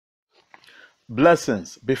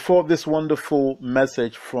Blessings. Before this wonderful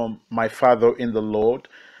message from my father in the Lord,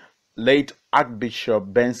 late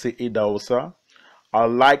Archbishop Benson, Idahosa, I'd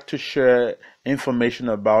like to share information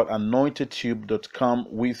about AnointedTube.com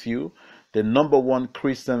with you, the #1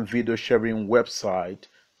 Christian video sharing website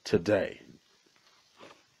today.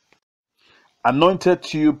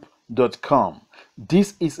 AnointedTube.com.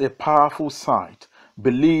 This is a powerful site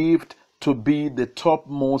believed to be the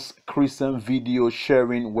topmost Christian video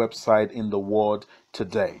sharing website in the world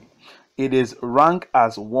today. It is ranked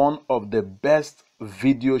as one of the best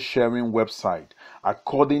video sharing websites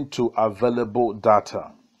according to available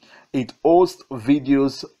data. It hosts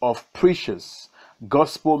videos of preachers,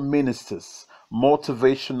 gospel ministers,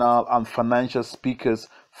 motivational and financial speakers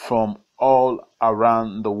from all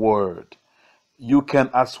around the world. You can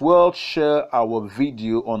as well share our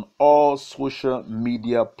video on all social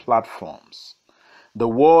media platforms. The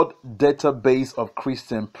world database of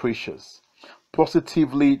Christian preachers,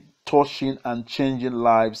 positively touching and changing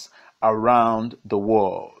lives around the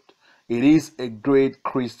world. It is a great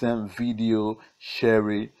Christian video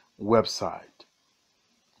sharing website.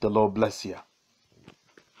 The Lord bless you.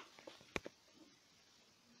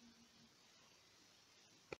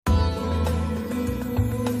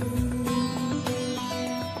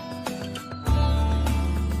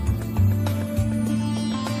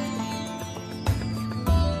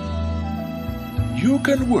 You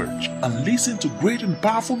can watch and listen to great and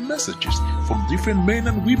powerful messages from different men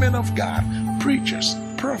and women of God, preachers,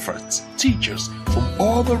 prophets, teachers from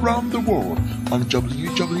all around the world on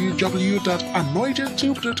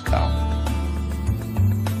www.anointedtube.com.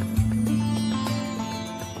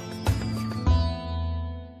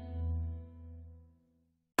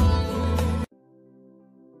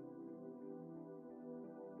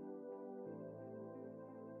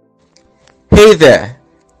 Hey there,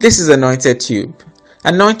 this is Anointed Tube.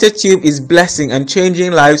 Anointed Tube is blessing and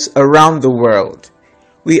changing lives around the world.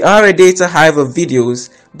 We are a data hive of videos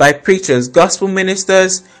by preachers, gospel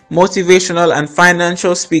ministers, motivational and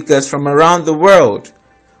financial speakers from around the world.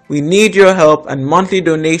 We need your help and monthly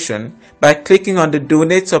donation by clicking on the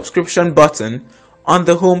donate subscription button on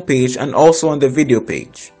the homepage and also on the video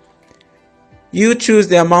page. You choose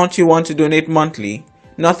the amount you want to donate monthly.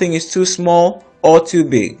 Nothing is too small or too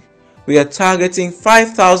big. We are targeting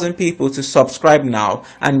 5,000 people to subscribe now,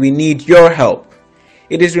 and we need your help.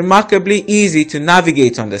 It is remarkably easy to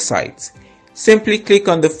navigate on the site. Simply click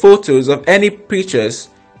on the photos of any preachers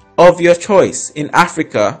of your choice in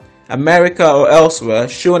Africa, America or elsewhere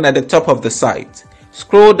shown at the top of the site.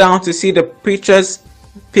 Scroll down to see the preachers'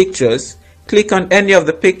 pictures. Click on any of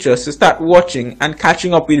the pictures to start watching and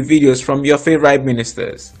catching up with videos from your favorite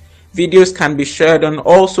ministers. Videos can be shared on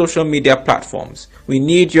all social media platforms. We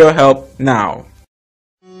need your help now.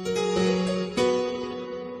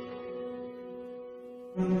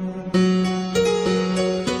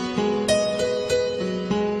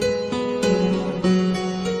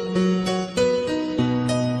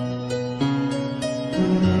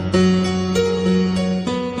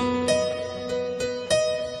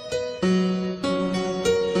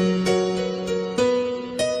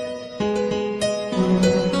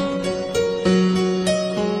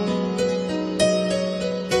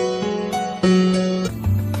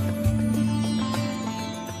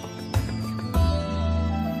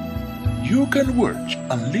 You can watch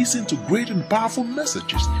and listen to great and powerful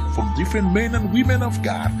messages from different men and women of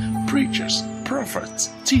God, preachers, prophets,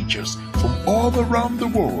 teachers from all around the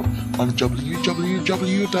world on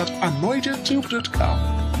www.anointedtube.com.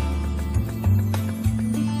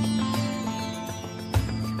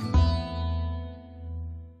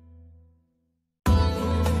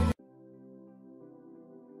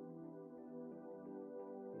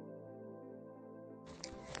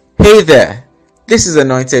 Hey there, this is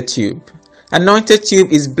Anointed Tube. Anointed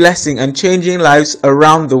Tube is blessing and changing lives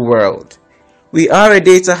around the world. We are a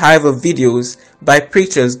data hive of videos by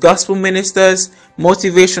preachers, gospel ministers,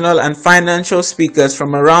 motivational and financial speakers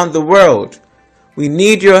from around the world. We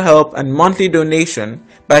need your help and monthly donation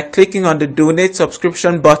by clicking on the donate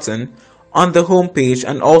subscription button on the homepage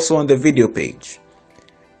and also on the video page.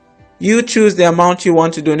 You choose the amount you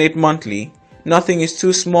want to donate monthly. Nothing is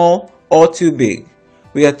too small or too big.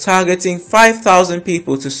 We are targeting 5,000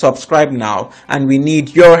 people to subscribe now, and we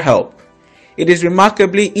need your help. It is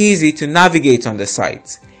remarkably easy to navigate on the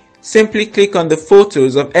site. Simply click on the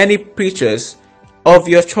photos of any preachers of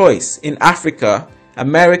your choice in Africa,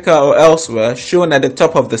 America or elsewhere shown at the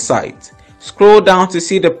top of the site. Scroll down to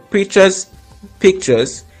see the preachers'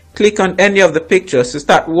 pictures. Click on any of the pictures to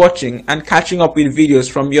start watching and catching up with videos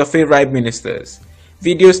from your favorite ministers.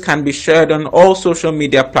 Videos can be shared on all social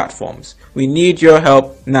media platforms. We need your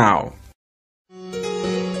help now.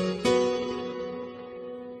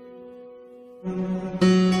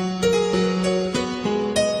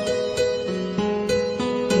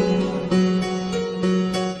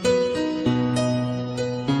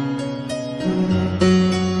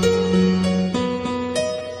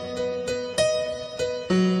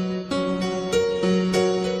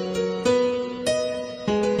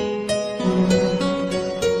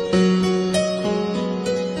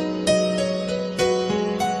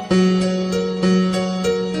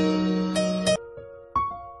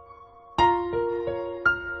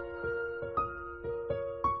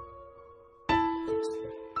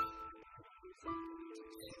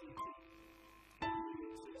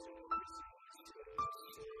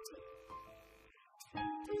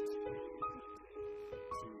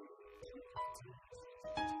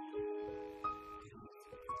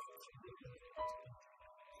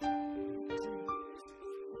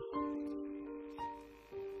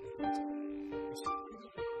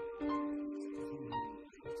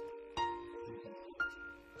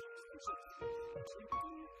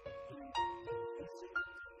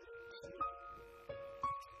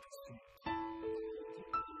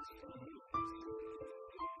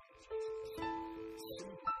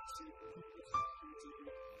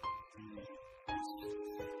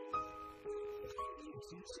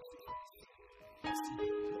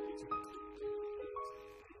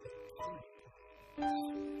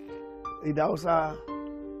 Idahosa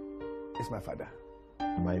is my father.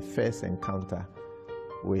 My first encounter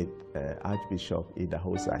with Archbishop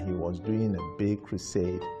Idahosa, he was doing a big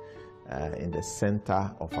crusade in the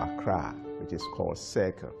center of Accra, which is called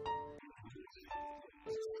Circle.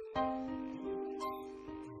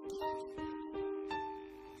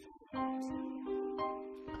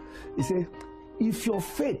 He said, if your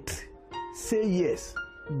faith say yes,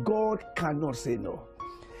 God cannot say no.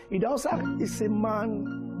 Idahosa is a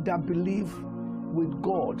man that believes with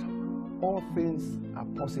God all things are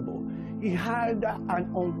possible. He had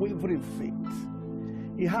an unwavering faith.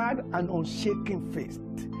 He had an unshaking faith.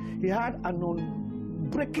 He had an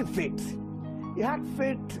unbreaking faith. He had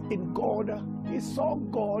faith in God. He saw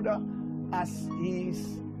God as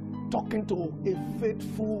he's talking to a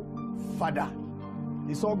faithful father.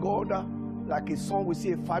 He saw God like his son will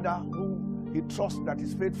see a father who he trusts that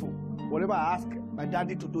is faithful. Whatever I ask my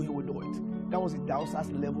daddy to do, he will do it. That was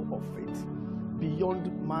Idahosa's level of faith,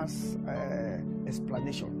 beyond man's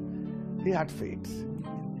explanation. He had faith.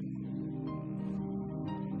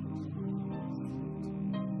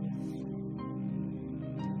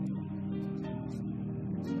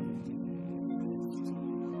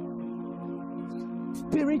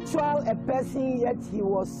 Spiritual a person, yet he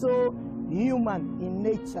was so human in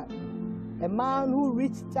nature. A man who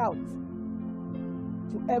reached out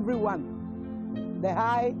to everyone, the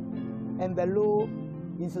high and the low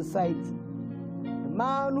in society. A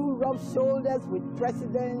man who rubbed shoulders with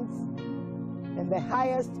presidents and the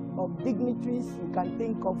highest of dignitaries you can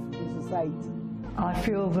think of in society. I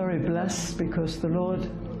feel very blessed because the Lord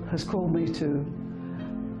has called me to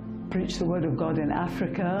preach the Word of God in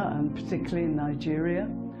Africa and particularly in Nigeria.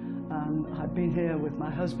 I've been here with my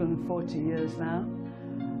husband 40 years now.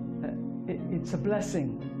 It's a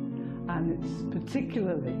blessing, and it's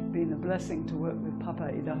particularly been a blessing to work with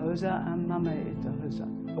Papa Idahosa and Mama Idahosa.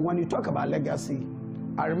 When you talk about legacy,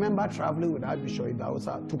 I remember traveling with Archbishop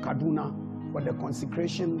Idahosa to Kaduna for the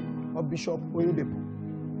consecration of Bishop Oyedepo.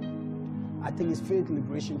 I think it's Faith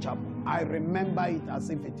Liberation Chapel. I remember it as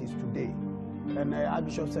if it is today. And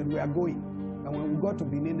Archbishop said, we are going. And when we got to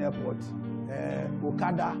Benin Airport,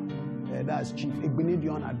 Okada, that's Chief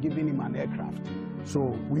Egbenidion, had given him an aircraft. So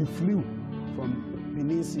we flew from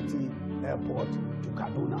Benin City Airport to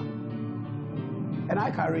Kaduna. And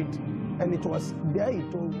I carried, and it was there, he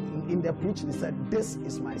told, in the preach, he said, this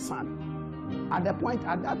is my son. At the point,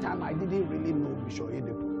 at that time, I didn't really know Bishop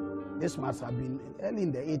Oyedepo. This must have been early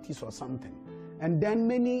in the 80s or something. And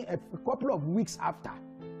then a couple of weeks after,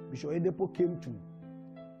 Bishop Oyedepo came to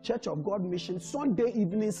Church of God Mission Sunday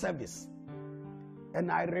evening service. And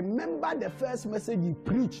I remember the first message he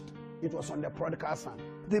preached. It was on the prodigal son.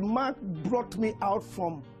 The man brought me out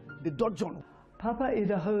from the dungeon. Papa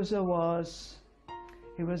Idahosa was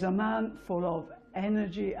a man full of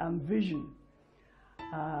energy and vision.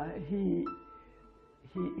 He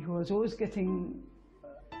was always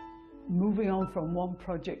moving on from one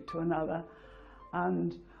project to another.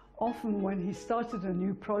 And often when he started a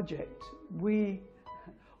new project, we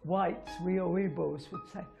whites, we Oibos would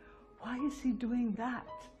say, why is he doing that?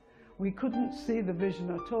 We couldn't see the vision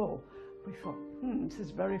at all. We thought, this is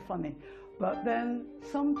very funny. But then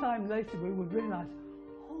sometime later we would realize,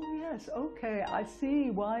 oh yes, okay, I see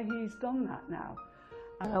why he's done that now.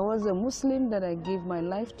 I was a Muslim that I gave my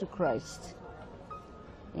life to Christ.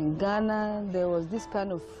 In Ghana, there was this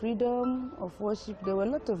kind of freedom of worship. There were a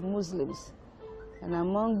lot of Muslims. And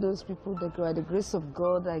among those people that by the grace of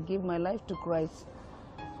God, I gave my life to Christ.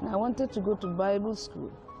 And I wanted to go to Bible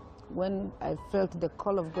school when I felt the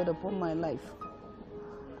call of God upon my life.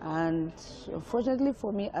 And unfortunately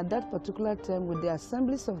for me, at that particular time, with the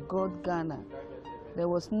Assemblies of God Ghana, there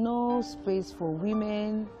was no space for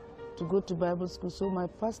women to go to Bible school. So my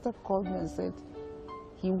pastor called me and said,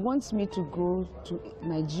 he wants me to go to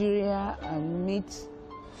Nigeria and meet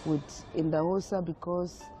with Idahosa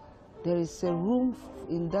because there is a room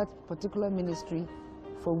in that particular ministry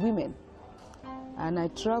for women. And I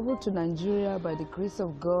traveled to Nigeria by the grace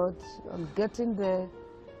of God. On getting there,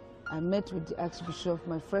 I met with the Archbishop,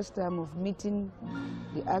 my first time of meeting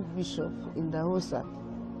the Archbishop Idahosa.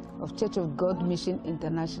 of Church of God Mission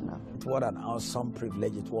International. What an awesome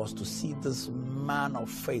privilege it was to see this man of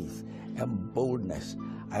faith and boldness.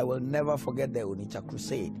 I will never forget the Onitsha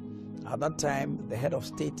Crusade. At that time, the head of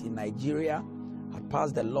state in Nigeria had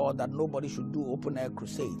passed the law that nobody should do open-air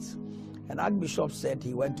crusades. And ArchBishop said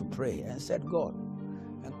he went to pray and said, God,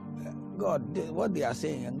 what they are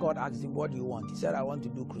saying, and God asked him, what do you want? He said, I want to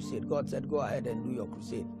do crusade. God said, go ahead and do your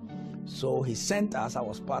crusade. So he sent us, I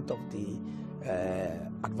was part of the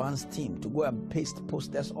advanced team, to go and paste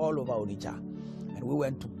posters all over Onitsha. And we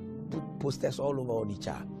went to put posters all over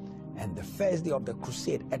Onitsha. And the first day of the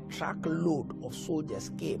crusade, a truckload of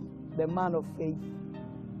soldiers came. The man of faith,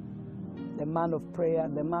 the man of prayer,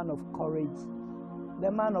 the man of courage,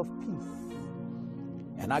 the man of peace.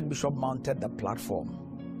 And ArchBishop mounted the platform.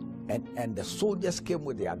 And the soldiers came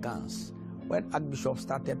with their guns. When ArchBishop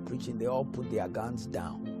started preaching, they all put their guns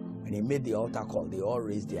down. When he made the altar call, they all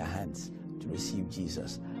raised their hands to receive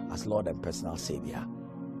Jesus as Lord and personal Savior.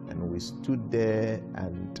 And we stood there,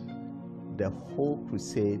 and the whole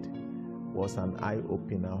crusade was an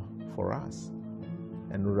eye-opener for us.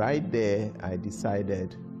 And right there, I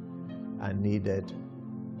decided I needed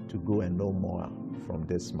to go and know more from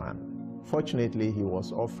this man. Fortunately, he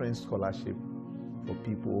was offering scholarship for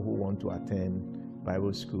people who want to attend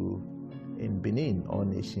Bible school in Benin, All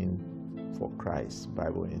Nation for Christ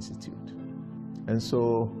Bible Institute. And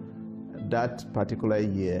so that particular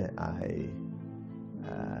year, I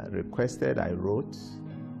requested, I wrote,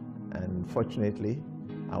 and fortunately,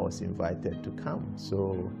 I was invited to come.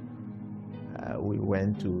 So we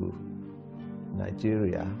went to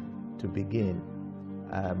Nigeria to begin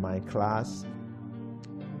my class.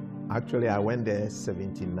 Actually, I went there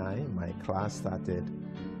 79. My class started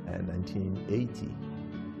in 1980.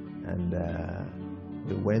 And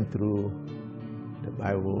we went through the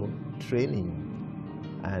Bible training,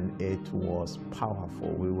 and it was powerful.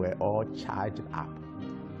 We were all charged up.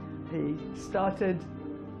 He started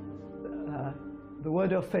the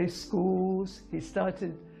Word of Faith schools. He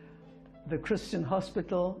started the Christian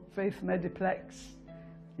Hospital, Faith Mediplex.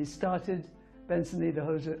 He started Benson,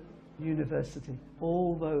 Idahosa University,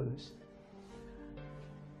 all those.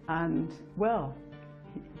 And well,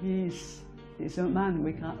 he's a man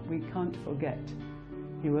we can't forget.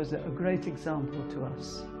 He was a great example to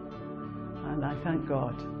us, and I thank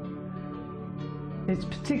God. It's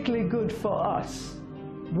particularly good for us,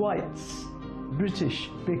 whites,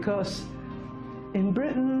 British, because in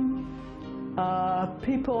Britain,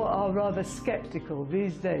 people are rather skeptical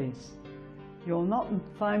these days. You'll not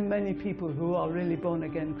find many people who are really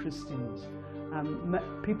born-again Christians.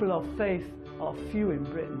 People of faith are few in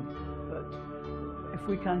Britain, but if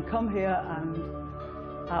we can come here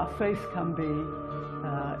and our faith can be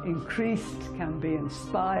increased, can be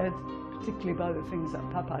inspired, particularly by the things that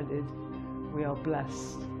Papa did, we are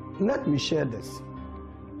blessed. Let me share this.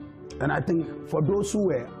 And I think for those who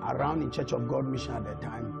were around in Church of God Mission at the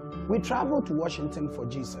time, we traveled to Washington for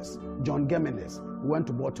Jesus. John Gemenes went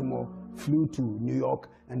to Baltimore, flew to New York,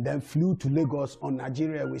 and then flew to Lagos on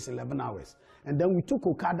Nigeria with 11 hours. And then we took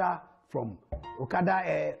Okada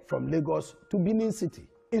Air from Lagos to Benin City.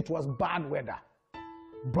 It was bad weather.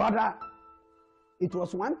 Brother, it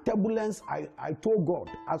was one turbulence I told God,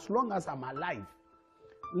 as long as I'm alive,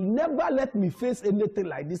 never let me face anything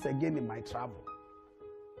like this again in my travel.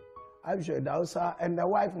 ArchBishop Idahosa and the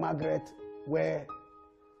wife Margaret were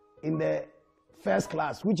in the first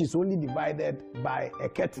class, which is only divided by a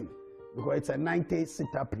curtain, because it's a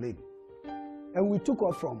 90-seater plane. And we took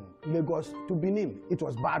off from Lagos to Benin. It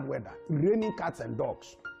was bad weather, raining cats and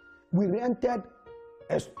dogs. We rented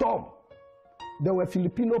a storm. There were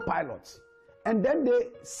Filipino pilots. And then they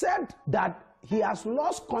said that he has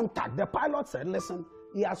lost contact. The pilot said, listen,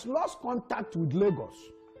 he has lost contact with Lagos.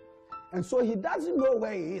 And so he doesn't know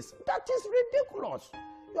where he is. That is ridiculous.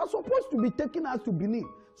 You are supposed to be taking us to Benin.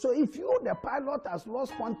 So if you, the pilot, has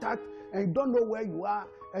lost contact and you don't know where you are,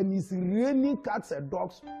 and it's raining cats and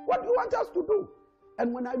dogs, what do you want us to do?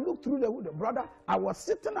 And when I looked through the window, brother, I was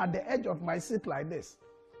sitting at the edge of my seat like this.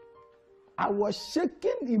 I was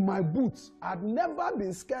shaking in my boots. I'd never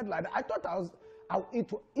been scared like that. I thought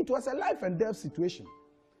it was a life and death situation.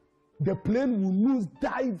 The plane will lose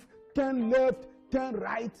dive, turn left, turn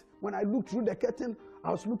right. When I looked through the curtain,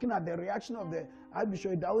 I was looking at the reaction of the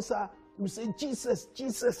ArchBishop Idahosa. He would say, Jesus,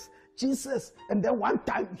 Jesus, Jesus. And then one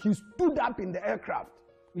time he stood up in the aircraft.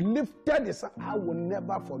 He lifted his hand. I will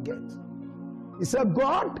never forget. He said,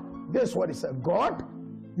 God, this is what he said. God,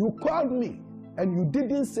 you called me and you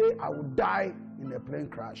didn't say I would die in a plane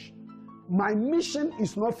crash. My mission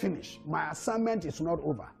is not finished. My assignment is not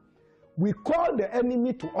over. We call the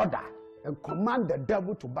enemy to order and command the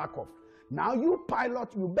devil to back off. Now you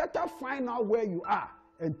pilot, you better find out where you are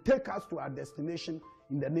and take us to our destination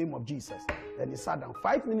in the name of Jesus. And he sat down.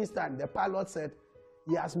 5 minutes time, the pilot said,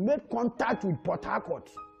 he has made contact with Port Harcourt.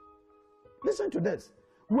 Listen to this.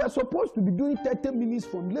 We are supposed to be doing 30 minutes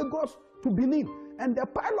from Lagos to Benin. And the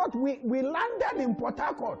pilot, we landed in Port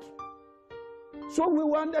Harcourt. So we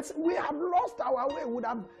have lost our way. We would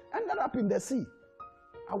have ended up in the sea.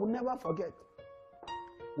 I will never forget.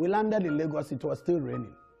 We landed in Lagos. It was still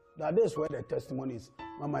raining. That is where the testimony is.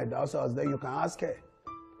 Mama Idahosa was there. You can ask her.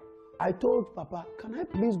 I told Papa, can I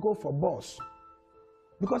please go for bus?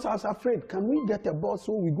 Because I was afraid. Can we get a bus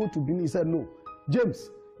so we go to Benin? He said, no.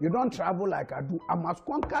 James, you don't travel like I do. I must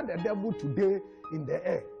conquer the devil today in the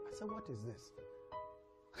air. I said, what is this?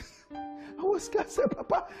 I was scared. I said,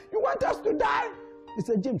 Papa, you want us to die? He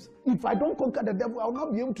said, James, if I don't conquer the devil, I will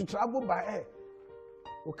not be able to travel by air.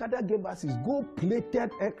 Okada gave us his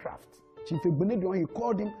gold-plated aircraft. Chief Ebenedion, he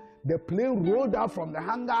called him. The plane rolled out from the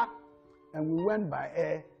hangar, and we went by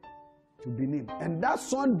air to Benin. And that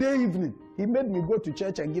Sunday evening, he made me go to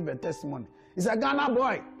church and give a testimony. He's a Ghana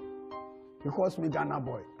boy. He calls me Ghana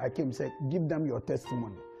boy. I came and said, give them your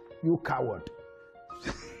testimony. You coward.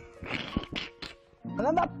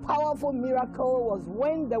 Another powerful miracle was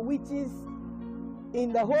when the witches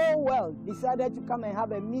in the whole world decided to come and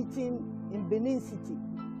have a meeting in Benin City.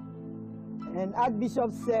 And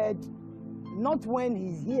Archbishop said, not when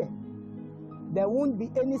he's here. There won't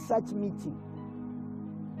be any such meeting.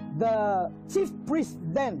 The chief priest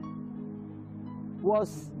then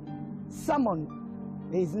was summoned.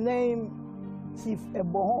 His name, Chief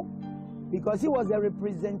Ebohon, because he was a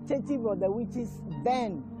representative of the witches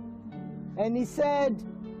then. And he said,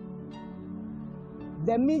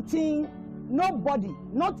 the meeting, nobody,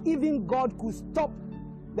 not even God, could stop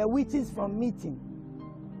the witches from meeting.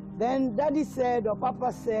 Then Daddy said, or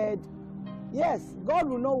Papa said, yes, God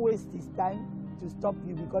will not waste his time to stop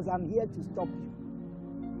you because I'm here to stop you.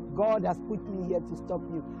 God has put me here to stop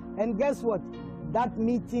you. And guess what? That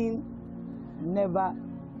meeting never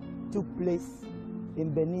took place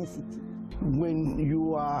in Benin City. When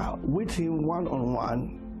you are with him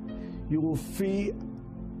one-on-one, you will feel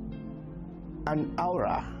an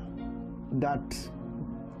aura that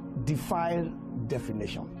defies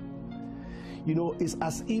definition. You know, it's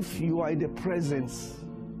as if you are in the presence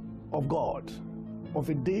of God, of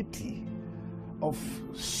a deity, of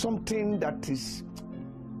something that is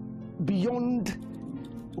beyond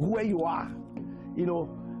where you are. You know,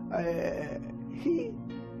 he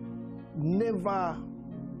never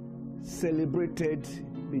celebrated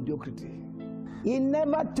mediocrity. He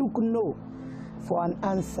never took no for an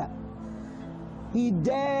answer. He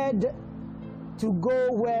dared to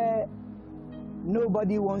go where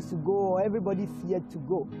nobody wants to go or everybody feared to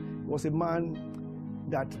go. He was a man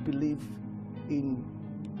that believed in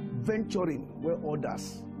venturing where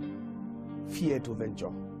others fear to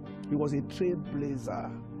venture. He was a trailblazer.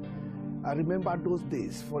 I remember those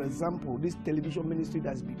days. For example, this television ministry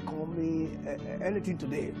that's becoming anything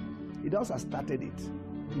today, it also started it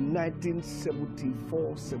in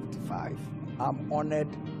 1974-75. I'm honored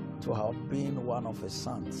to have been one of his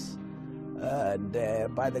sons. And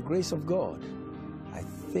by the grace of God, I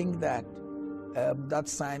think that that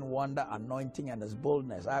sign, wonder, anointing, and his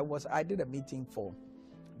boldness. I did a meeting for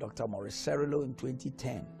Dr. Maurice Cerullo in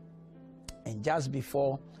 2010. And just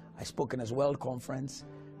before I spoke in his World Conference,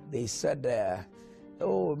 they said,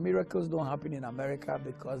 oh, miracles don't happen in America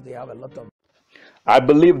because they have a lot of... I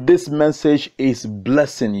believe this message is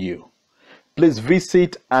blessing you. Please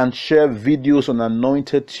visit and share videos on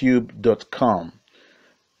anointedtube.com,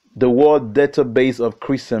 the world database of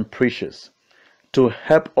Christian preachers, to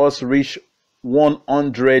help us reach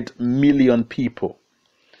 100 million people.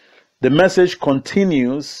 The message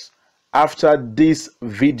continues after this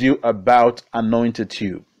video about Anointed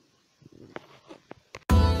Tube.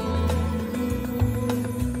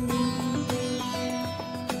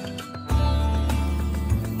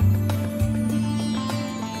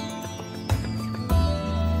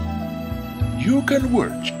 You can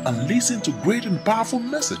watch and listen to great and powerful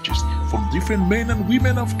messages from different men and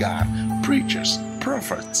women of God, preachers,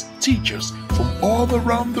 prophets, teachers from all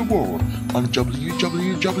around the world on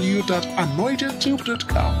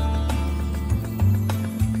www.anointedtube.com.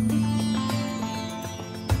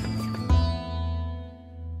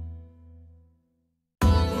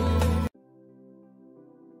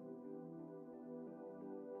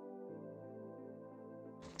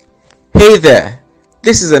 Hey there,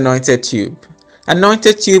 this is Anointed Tube.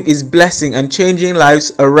 Anointed Tube is blessing and changing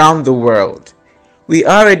lives around the world. We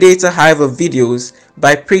are a data hive of videos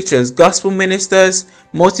by preachers, gospel ministers,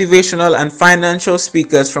 motivational and financial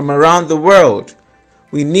speakers from around the world.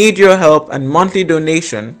 We need your help and monthly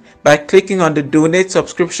donation by clicking on the donate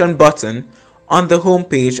subscription button on the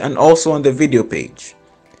homepage and also on the video page.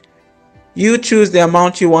 You choose the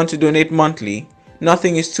amount you want to donate monthly.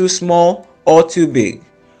 Nothing is too small or too big.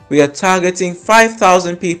 We are targeting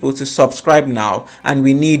 5,000 people to subscribe now, and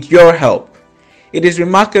we need your help. It is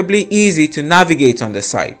remarkably easy to navigate on the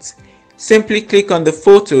site. Simply click on the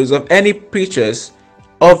photos of any preachers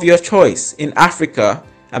of your choice in Africa,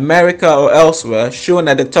 America, or elsewhere shown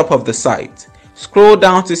at the top of the site. Scroll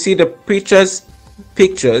down to see the preachers'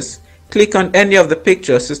 pictures. Click on any of the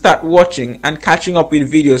pictures to start watching and catching up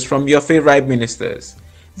with videos from your favorite ministers.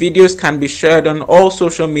 Videos can be shared on all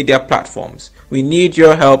social media platforms. We need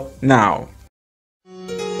your help now.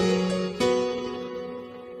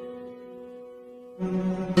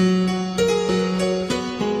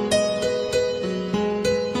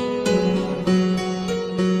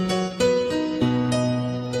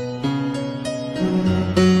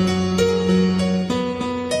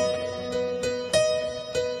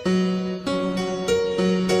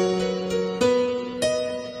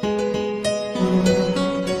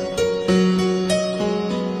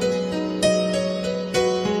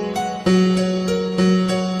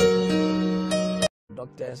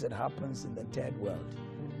 It happens in the third world.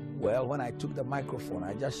 Well, when I took the microphone,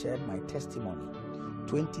 I just shared my testimony.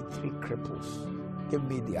 23 cripples gave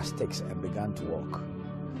me their sticks and began to walk.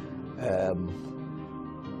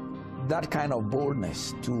 That kind of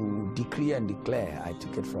boldness to decree and declare, I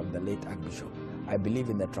took it from the late Archbishop. I believe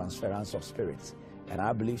in the transference of spirits, and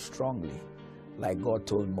I believe strongly, like God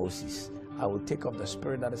told Moses, I will take of the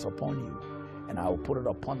spirit that is upon you, and I will put it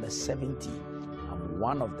upon the 70. I'm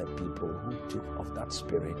one of the people who took of that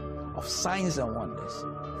spirit of signs and wonders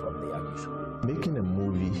from the Archbishop. Making a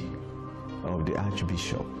movie of the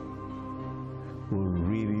Archbishop will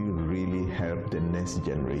really help the next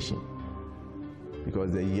generation,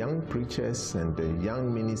 because the young preachers and the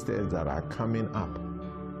young ministers that are coming up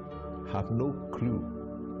have no clue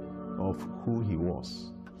of who he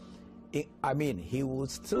was. I mean, he will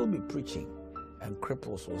still be preaching and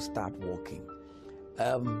cripples will start walking.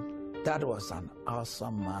 That was an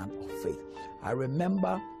awesome man of faith. I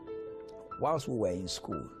remember whilst we were in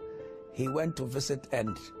school, he went to visit,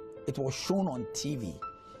 and it was shown on TV.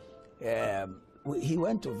 He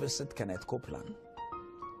went to visit Kenneth Copeland,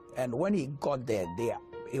 and when he got there,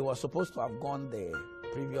 he was supposed to have gone the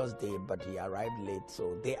previous day, but he arrived late.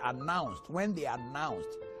 So they announced, when they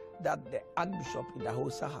announced that the Archbishop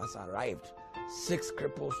Idahosa has arrived, 6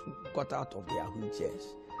 cripples got out of their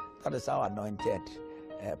wheelchairs. That is how anointed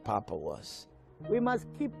Papa was. We must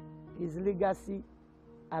keep his legacy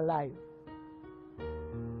alive.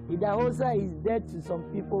 Idahosa is dead to some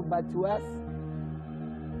people, but to us,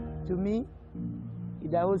 to me,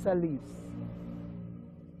 Idahosa lives.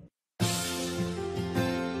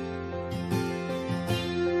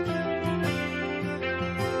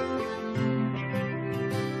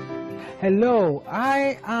 Hello,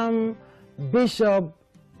 I am Bishop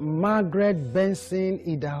Margaret Benson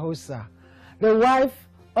Idahosa, the wife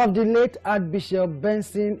of the late Archbishop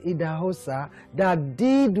Benson Idahosa that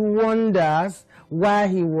did wonders while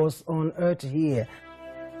he was on earth here.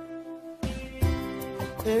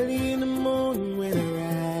 Early in the morning when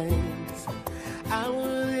I rise, I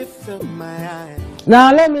will lift up my eyes.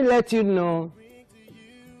 Now let me let you know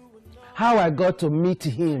how I got to meet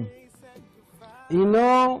him. You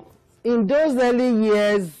know, in those early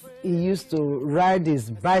years, he used to ride his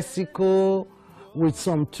bicycle with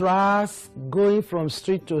some tracks going from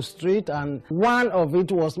street to street, and one of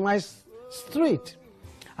it was my street.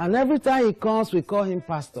 And every time he comes, we call him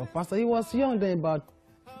Pastor. Pastor, he was young then, about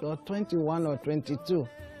 21 or 22.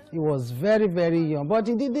 He was very, very young, but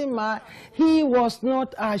he didn't mind. He was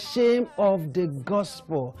not ashamed of the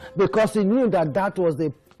gospel because he knew that that was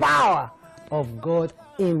the power of God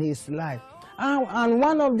in his life. And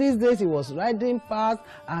one of these days he was riding past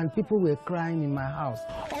and people were crying in my house.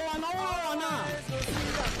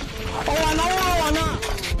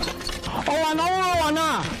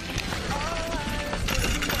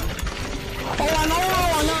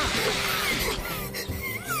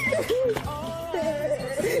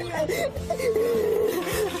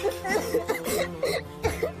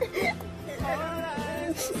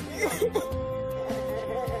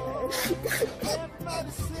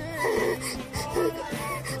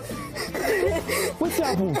 What's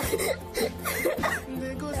happening?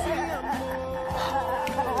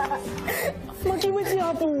 What's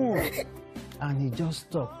happening? And he just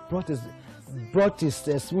stopped, brought his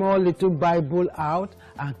small little Bible out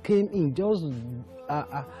and came in, just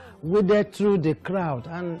waded through the crowd.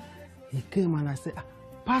 And he came and I said,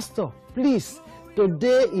 Pastor, please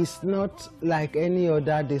today is not like any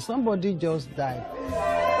other day. Somebody just died.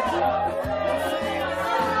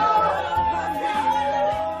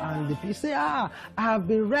 And the people say, I have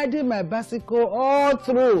been riding my bicycle all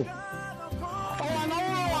through.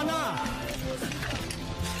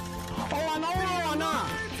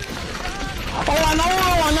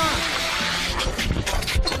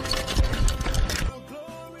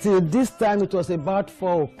 Till this time, it was about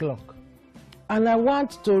 4 o'clock. And I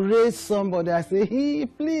want to raise somebody. I say,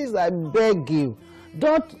 please, I beg you,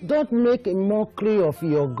 don't make a mockery of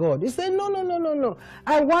your God. He said, no.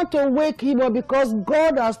 I want to wake him up because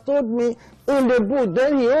God has told me in the book.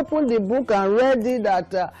 Then he opened the book and read it that,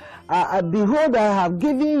 behold, I have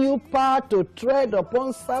given you power to tread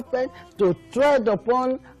upon serpents, to tread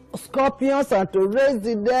upon scorpions, and to raise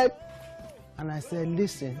the dead. And I said,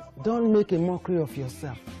 listen, don't make a mockery of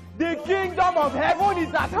yourself. The kingdom of heaven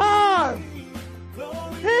is at hand.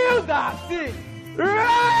 Heal the sick.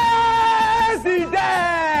 Raise the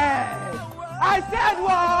dead. I said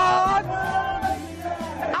what?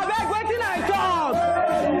 I beg waiting I talk.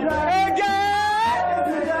 Again.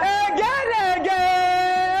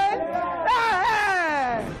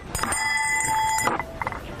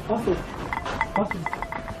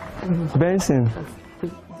 Benson.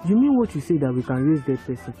 You mean what you say that we can raise dead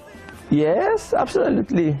person? Yes,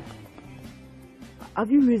 absolutely. Have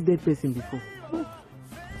you raised dead person before?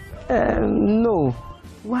 No.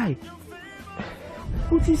 Why?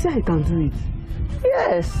 But you say I can do it.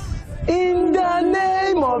 Yes. In the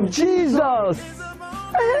name of Jesus.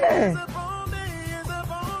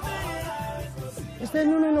 He said,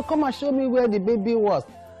 no, come and show me where the baby was.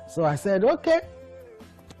 So I said, okay.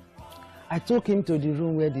 I took him to the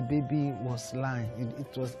room where the baby was lying.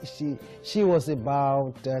 She was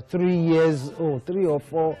about 3 years old, 3 or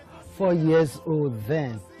 4 years old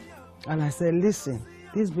then. And I said, listen,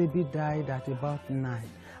 this baby died at about 9.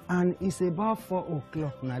 And it's about 4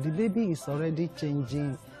 o'clock now. The baby is already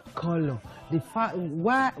changing color.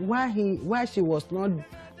 Why she was not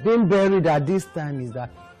being buried at this time is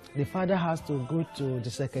that the father has to go to the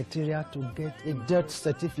secretariat to get a death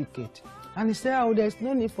certificate. And he said, oh, there's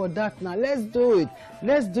no need for that now. Let's do it.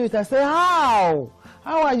 Let's do it. I said, how?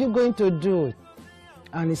 How are you going to do it?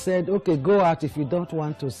 And he said, okay, go out if you don't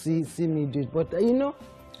want to see me do it. But you know,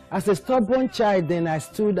 as a stubborn child, then I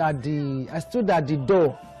stood at the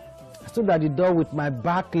door. I stood at the door with my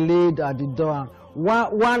back laid at the door.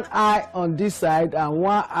 One eye on this side and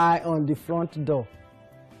one eye on the front door.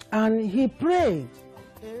 And he prayed.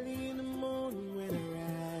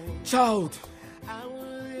 Child,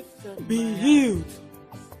 be healed.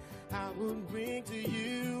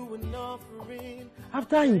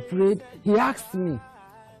 After he prayed, he asked me,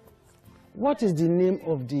 what is the name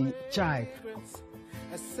of the child?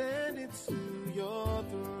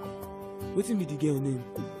 What's be the girl name?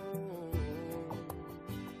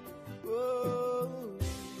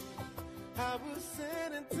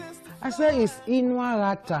 I said it's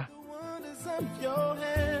Inuarata.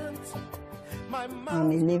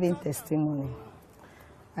 I'm a living testimony.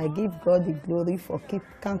 I give God the glory for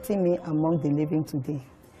counting me among the living today.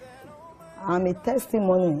 I'm a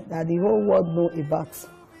testimony that the whole world knows about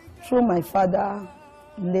through my father,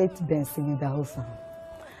 late Benson in Idahosa.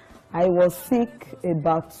 I was sick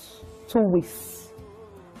about 2 weeks.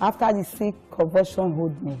 After the sick, convulsion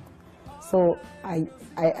hold me. So I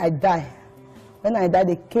died. When I died,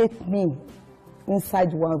 they kept me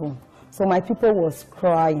inside one room. So my people was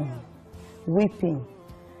crying, weeping.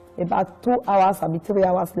 About 2 hours, maybe 3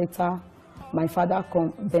 hours later, my father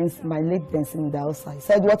come, my late Benson in Idahosa. He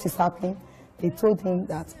said, what is happening? They told him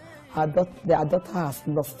that their daughter has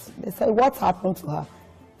lost. They said, what happened to her?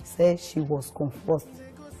 He said she was confused.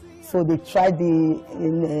 So they tried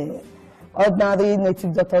ordinary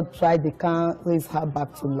native doctor tried, they can't raise her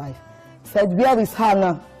back to life. He said, where is her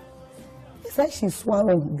now? He said, she's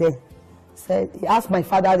swallowing there. He asked my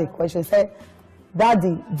father the question. He said,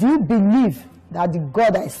 Daddy, do you believe that the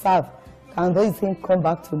God I serve can raise him come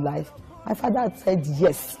back to life? My father said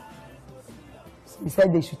yes. So he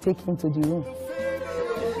said they should take him to the room.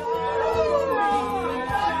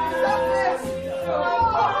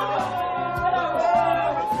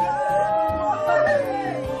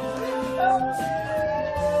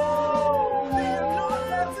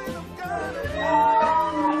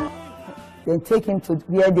 They take him to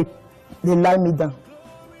where they lie me down.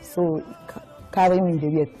 So carry me, they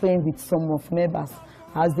were praying with some of members.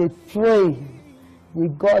 As they pray, the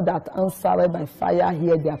God that answered by fire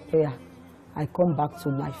hear their prayer. I come back to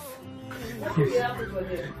life. Hallelujah!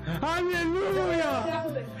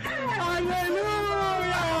 Hallelujah!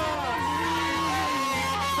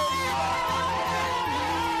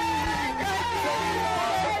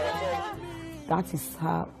 That is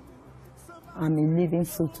how I'm a living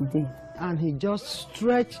soul today. And he just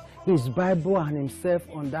stretched his Bible and himself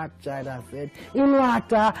on that child and said,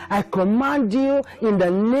 Inuata, I command you in the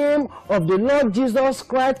name of the Lord Jesus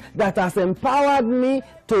Christ that has empowered me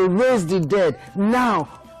to raise the dead. Now,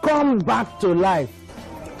 come back to life.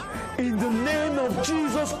 In the name of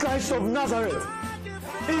Jesus Christ of Nazareth,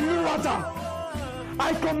 Inuata,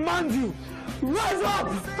 I command you, rise up!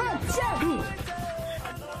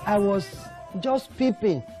 I was just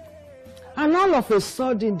peeping. And all of a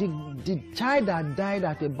sudden, the child that died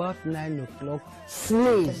at about 9 o'clock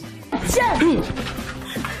sneezed. My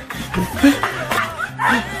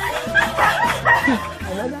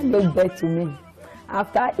mother gave birth to me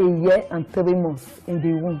after a year and 3 months in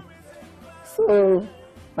the womb. So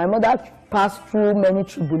my mother passed through many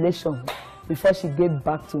tribulations before she gave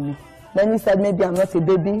back to me. Many said maybe I'm not a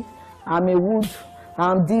baby, I'm a wood,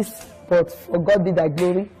 I'm this, but for God be thy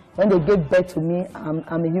glory. When they gave birth to me, I'm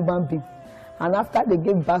a human being. And after they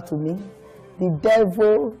gave back to me, the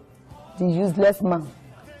devil, the useless man,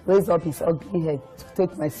 raised up his ugly head to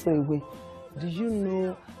take my soul away. Do you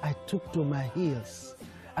know I took to my heels?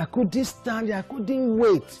 I couldn't stand there, I couldn't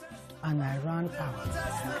wait, and I ran out.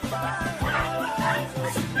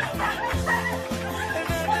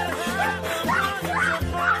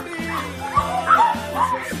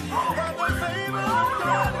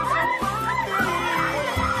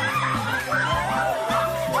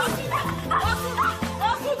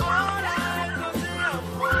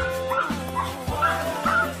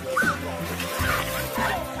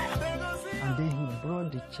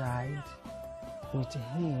 Child with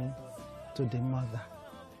him to the mother.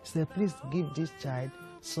 He said, please give this child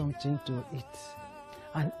something to eat.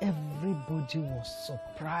 And everybody was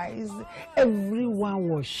surprised. Everyone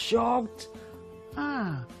was shocked.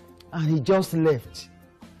 And he just left.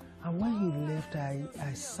 And when he left,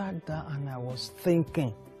 I sat down and I was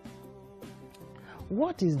thinking,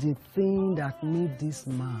 what is the thing that made this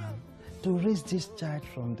man to raise this child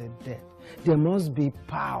from the dead? There must be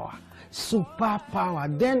power, superpower.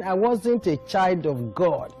 Then I wasn't a child of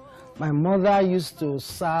God. My mother used to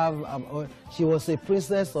serve, she was a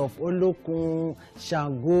princess of Olokun,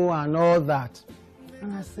 Shango and all that.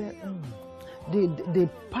 And I said, the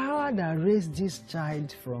power that raised this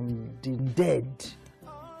child from the dead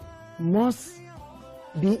must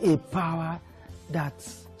be a power that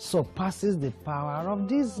surpasses the power of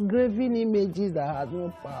these graven images that have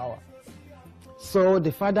no power. So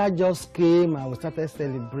the father just came and we started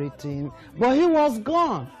celebrating, but he was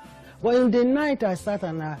gone. But in the night I sat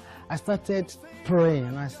and I started praying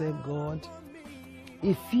and I said, God,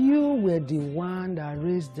 if you were the one that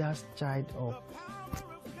raised that child up,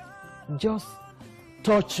 just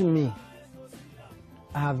touch me.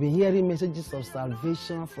 I have been hearing messages of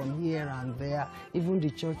salvation from here and there, even the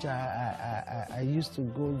church I used to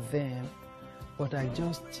go then, but I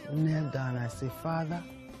just knelt down and I said, Father,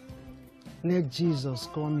 let Jesus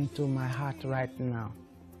come into my heart right now.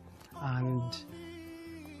 And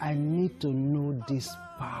I need to know this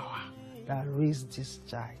power that raised this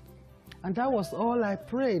child. And that was all I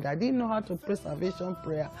prayed. I didn't know how to pray salvation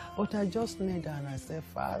prayer, but I just knelt down and I said,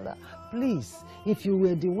 Father, please, if you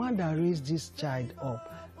were the one that raised this child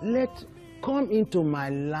up, come into my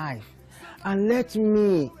life and let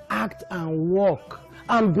me act and walk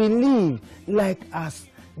and believe like as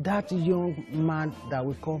that young man that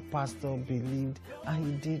we call pastor believed, and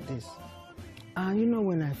he did this. And you know,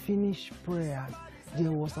 when I finished prayers,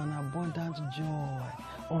 there was an abundant joy,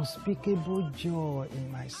 unspeakable joy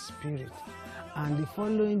in my spirit. And the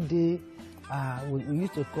following day, we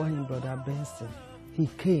used to call him Brother Benson. He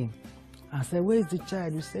came and said, where is the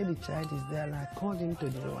child? We said the child is there. And I called him to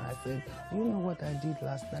the room and I said, you know what I did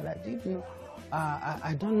last night? I didn't know.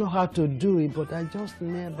 I don't know how to do it, but I just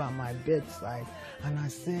knelt by my bedside and I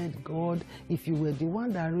said, God, if you were the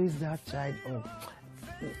one that raised that child up,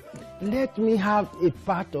 let me have a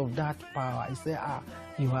part of that power. He said,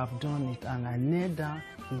 you have done it. And I knelt down,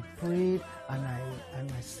 he prayed, and I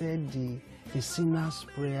said the sinner's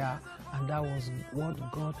prayer, and that was what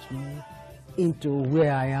got me into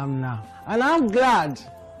where I am now. And I'm glad.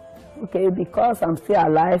 Okay, because I'm still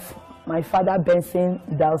alive, my father Benson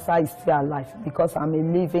Idahosa is still alive because I'm a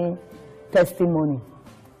living testimony.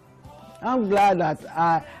 I'm glad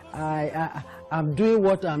that I'm doing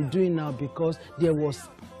what I'm doing now because there was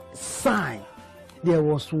sign, there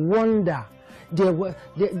was wonder, there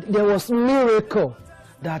was miracle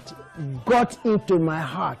that got into my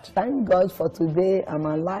heart. Thank God for today I'm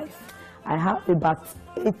alive. I have about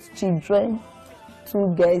 8 children,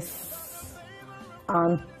 2 girls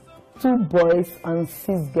and 2 boys and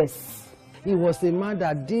 6 girls. He was a man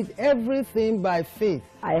that did everything by faith.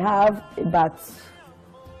 I have about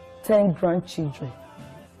 10 grandchildren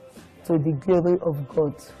to the glory of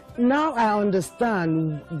God. Now I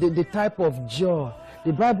understand the type of joy.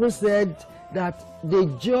 The Bible said that the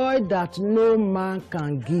joy that no man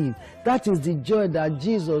can give, that is the joy that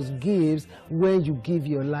Jesus gives when you give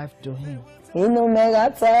your life to him. Inu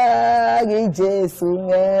megata gi Jesu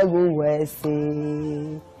megu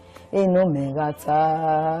wese. Inu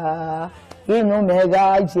megata, inu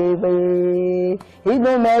mega jebe.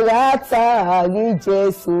 Inu megata gi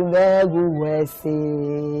Jesu megu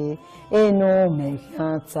wese. Inu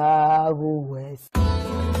megata gu wese.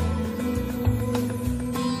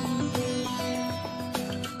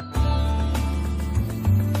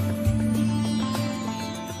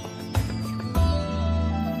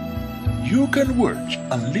 You can watch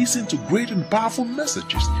and listen to great and powerful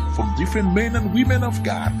messages from different men and women of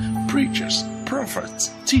God, preachers,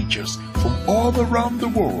 prophets, teachers from all around the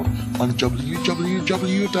world on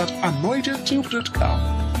www.anointedtube.com.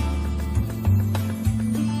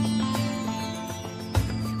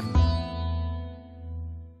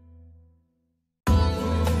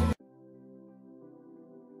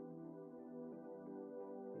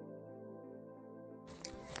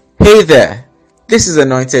 Hey there, this is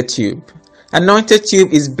Anointed Tube. Anointed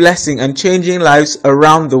Tube is blessing and changing lives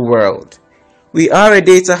around the world. We are a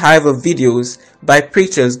data hive of videos by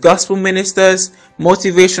preachers, gospel ministers,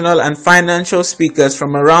 motivational and financial speakers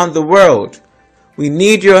from around the world. We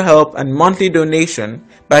need your help and monthly donation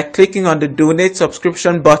by clicking on the donate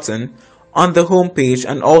subscription button on the homepage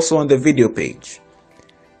and also on the video page.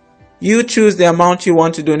 You choose the amount you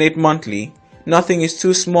want to donate monthly. Nothing is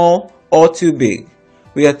too small or too big.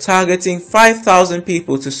 We are targeting 5,000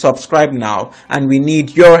 people to subscribe now, and we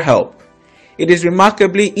need your help. It is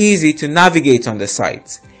remarkably easy to navigate on the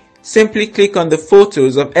site. Simply click on the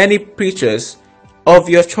photos of any preachers of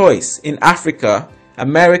your choice in Africa,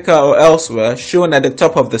 America or elsewhere shown at the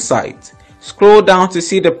top of the site. Scroll down to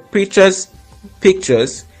see the preachers'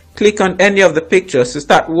 pictures. Click on any of the pictures to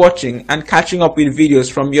start watching and catching up with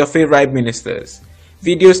videos from your favorite ministers.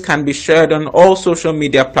 Videos can be shared on all social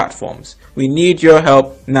media platforms. We need your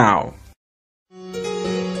help now.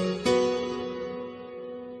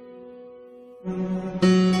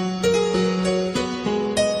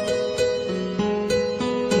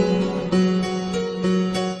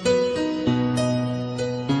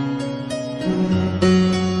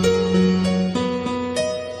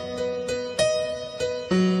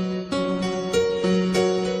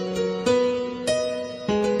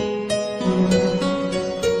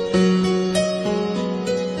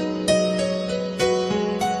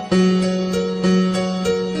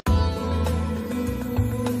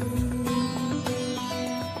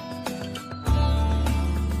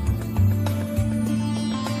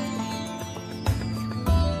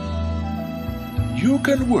 You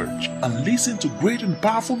can watch and listen to great and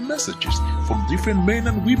powerful messages from different men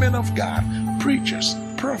and women of God, preachers,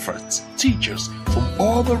 prophets, teachers from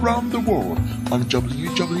all around the world on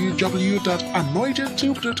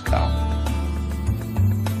www.anointedtube.com.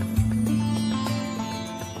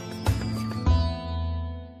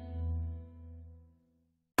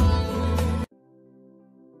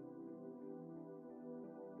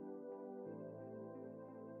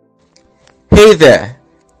 Hey there,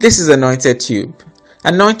 this is Anointed Tube.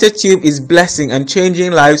 Anointed Tube is blessing and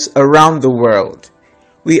changing lives around the world.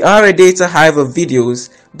 We are a data hive of videos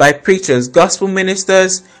by preachers, gospel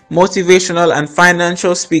ministers, motivational and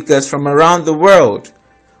financial speakers from around the world.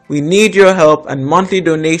 We need your help and monthly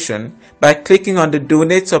donation by clicking on the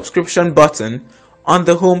donate subscription button on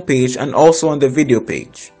the homepage and also on the video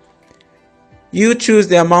page. You choose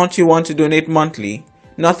the amount you want to donate monthly.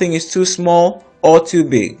 Nothing is too small or too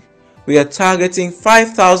big. We are targeting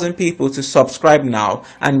 5,000 people to subscribe now,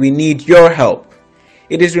 and we need your help.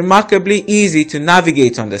 It is remarkably easy to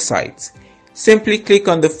navigate on the site. Simply click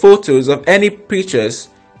on the photos of any preachers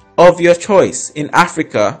of your choice in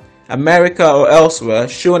Africa, America or elsewhere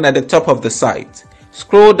shown at the top of the site.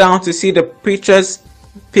 Scroll down to see the preachers'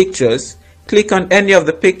 pictures. Click on any of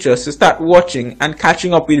the pictures to start watching and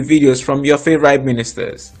catching up with videos from your favorite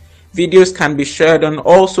ministers. Videos can be shared on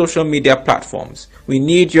all social media platforms. We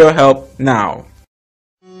need your help now.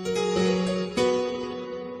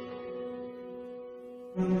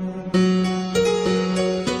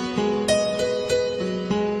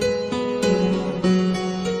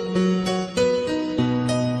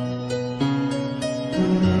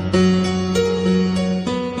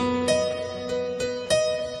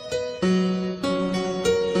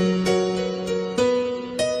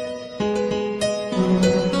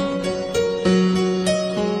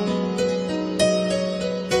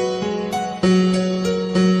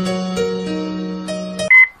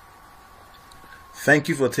 Thank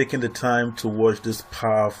you for taking the time to watch this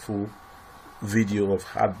powerful video of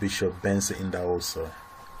Archbishop Benson Idahosa.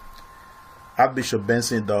 Archbishop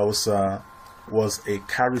Benson Idahosa was a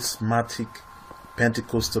charismatic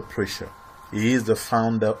Pentecostal preacher. He is the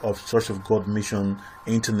founder of Church of God Mission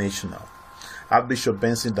International. Archbishop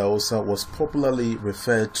Benson Idahosa was popularly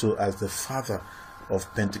referred to as the father of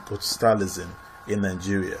Pentecostalism in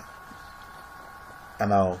Nigeria.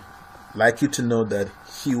 And I'd like you to know that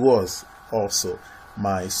he was also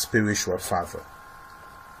my spiritual father.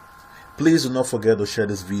 Please do not forget to share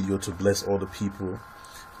this video to bless other people.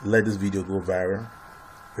 Let this video go viral.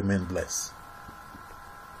 Remain blessed.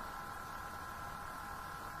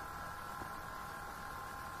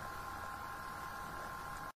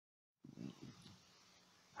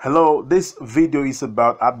 Hello, this video is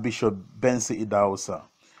about Archbishop Benson Idahosa,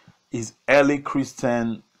 his early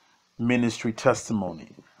Christian ministry testimony.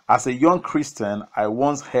 As a young Christian, I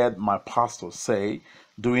once heard my pastor say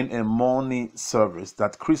during a morning service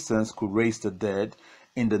that Christians could raise the dead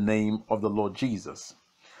in the name of the Lord Jesus.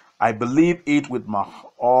 I believe it with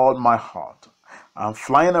all my heart. I'm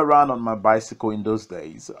flying around on my bicycle in those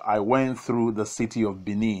days. I went through the city of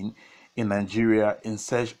Benin in Nigeria in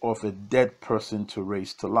search of a dead person to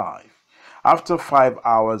raise to life. After 5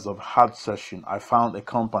 hours of hard searching, I found a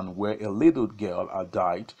compound where a little girl had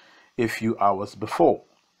died a few hours before.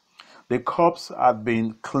 The corpse had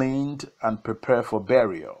been cleaned and prepared for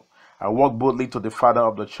burial. I walked boldly to the father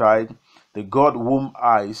of the child. The God whom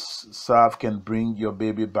I serve can bring your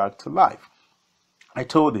baby back to life. I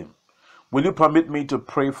told him, will you permit me to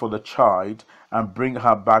pray for the child and bring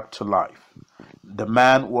her back to life? The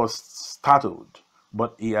man was startled,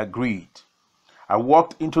 but he agreed. I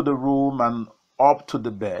walked into the room and up to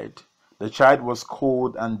the bed. The child was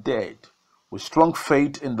cold and dead. With strong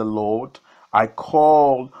faith in the Lord, I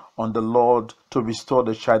called on the Lord to restore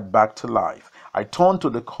the child back to life. I turned to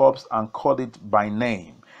the corpse and called it by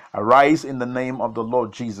name. Arise in the name of the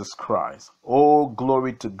Lord Jesus Christ. Oh,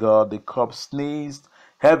 glory to God. The corpse sneezed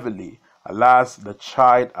heavily. Alas, the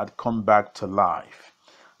child had come back to life.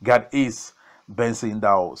 God is Benson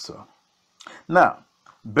Idahosa. Now,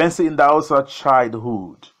 Benson Idahosa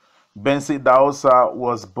childhood. Benson Idahosa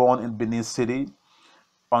was born in Benin City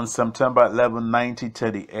on September 11,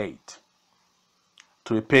 1938,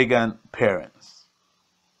 to a pagan parents.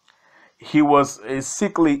 He was a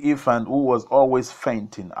sickly infant who was always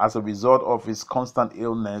fainting. As a result of his constant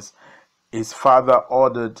illness, his father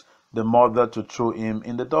ordered the mother to throw him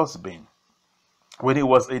in the dustbin. When he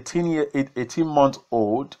was 18 months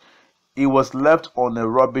old, he was left on a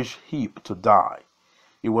rubbish heap to die.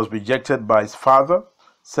 He was rejected by his father,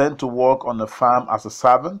 sent to work on a farm as a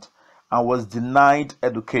servant, and was denied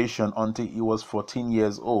education until he was 14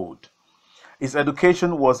 years old. His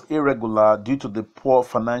education was irregular due to the poor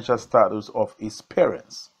financial status of his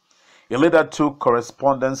parents. He later took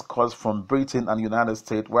correspondence course from Britain and United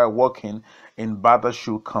States while working in Barber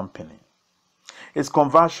Shoe Company. His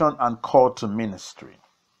conversion and call to ministry.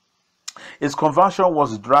 His conversion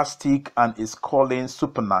was drastic and his calling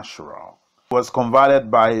supernatural. He was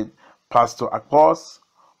converted by Pastor Akpos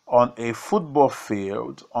on a football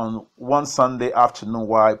field on one Sunday afternoon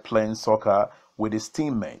while playing soccer with his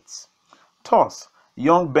teammates. Thus,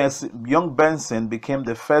 young Benson became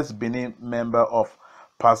the first Benin member of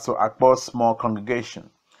Pastor Akpos' small congregation.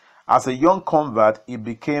 As a young convert, he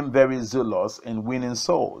became very zealous in winning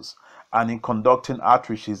souls and in conducting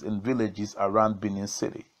outreaches in villages around Benin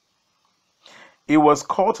City. He was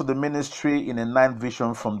called to the ministry in a night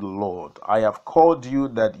vision from the Lord. I have called you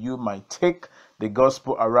that you might take the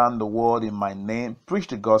gospel around the world in my name, preach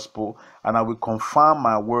the gospel, and I will confirm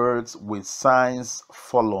my words with signs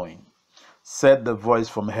following, said the voice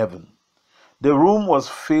from heaven. The room was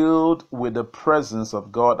filled with the presence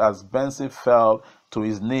of God as Benson fell to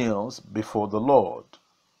his knees before the Lord.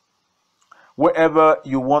 Wherever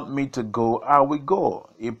you want me to go, I will go.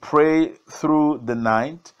 He prayed through the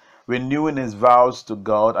night, renewing his vows to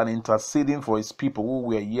God and interceding for his people who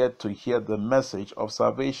were yet to hear the message of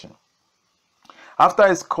salvation. After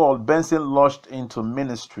his call, Benson launched into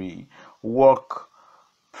ministry work,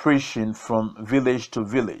 preaching from village to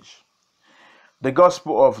village. The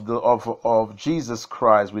gospel of Jesus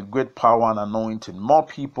Christ with great power and anointing. More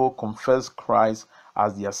people confess Christ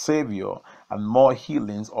as their Savior, and more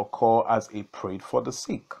healings occur as he prayed for the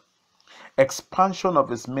sick. Expansion of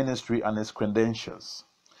his ministry and his credentials.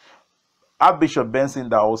 Archbishop Benson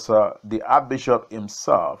Idahosa, the Archbishop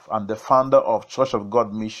himself, and the founder of Church of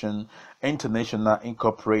God Mission International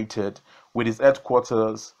Incorporated, with its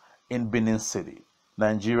headquarters in Benin City,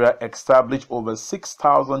 Nigeria, established over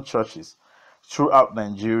 6,000 churches throughout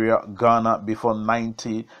Nigeria, Ghana before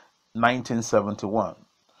 19 1971.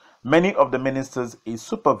 Many of the ministers he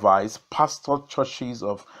supervised pastored churches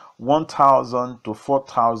of 1,000 to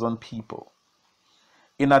 4,000 people.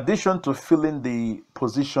 In addition to filling the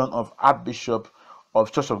position of Archbishop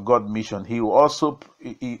of Church of God Mission, he was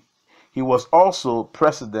also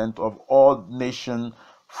president of All Nation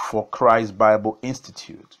for Christ Bible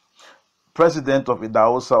Institute, president of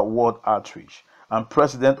Idahosa World Outreach, and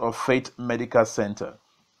president of Faith Medical Center.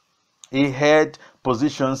 He held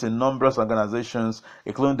positions in numerous organizations,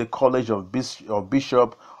 including the College of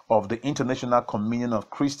Bishop of the International Communion of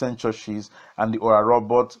Christian Churches and the Oral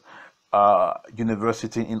Roberts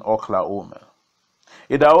University in Oklahoma.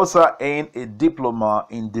 Idahosa earned a diploma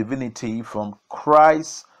in divinity from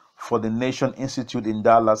Christ for the Nation Institute in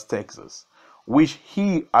Dallas, Texas, which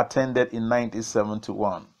he attended in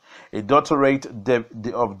 1971, a doctorate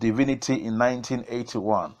of divinity in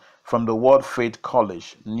 1981 from the World Faith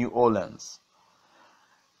College, New Orleans,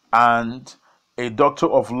 and a Doctor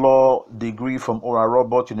of Law degree from Oral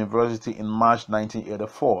Roberts University in March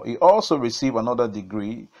 1984. He also received other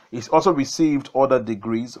degrees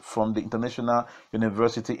from the International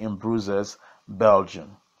University in Brussels,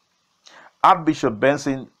 Belgium. Archbishop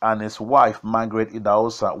Benson and his wife Margaret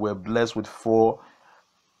Idahosa were blessed with 4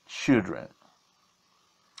 children.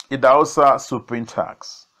 Idahosa Supreme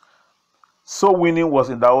Tax. So winning was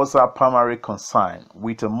Idahosa's primary concern,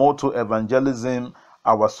 with a motto, evangelism,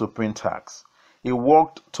 our supreme tax. He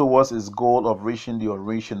worked towards his goal of reaching the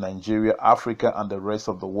unreached in Nigeria, Africa, and the rest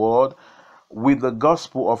of the world with the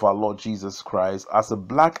gospel of our Lord Jesus Christ. As a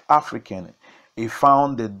black African, he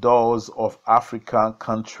found the doors of African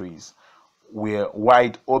countries were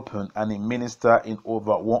wide open, and he ministered in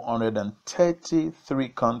over 123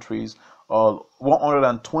 countries,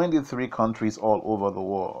 123 countries all over the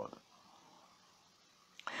world.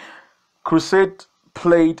 Crusade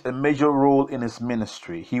played a major role in his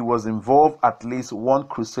ministry. He was involved at least one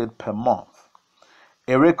crusade per month.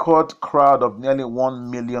 A record crowd of nearly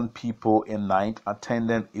 1 million people a night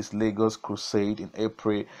attended his Lagos crusade in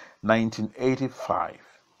April 1985.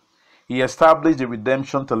 He established the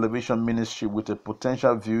Redemption Television Ministry with a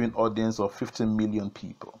potential viewing audience of 15 million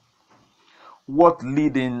people. What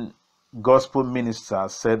leading gospel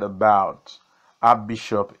ministers said about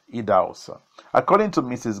Archbishop Idahosa? According to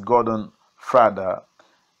Mrs. Gordon Frada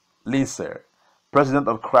Lisser, president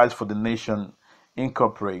of Christ for the Nation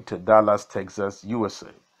Incorporated, Dallas, Texas, USA,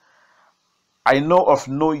 I know of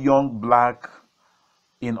no young black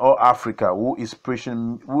in all Africa who is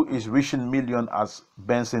reaching millions as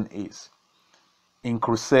Benson is. In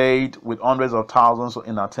crusade with hundreds of thousands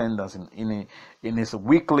in attendance in his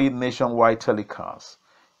weekly nationwide telecast,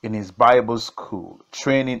 in his Bible school,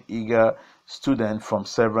 training eager students from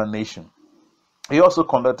several nations. He also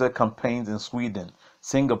conducted campaigns in Sweden,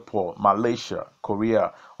 Singapore, Malaysia,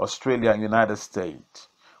 Korea, Australia, and United States,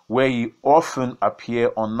 where he often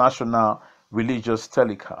appeared on national religious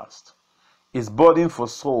telecasts. His burden for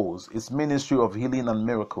souls, his ministry of healing and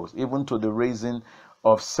miracles, even to the raising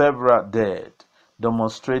of several dead,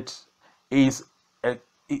 demonstrate he is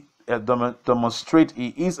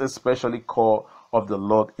especially called of the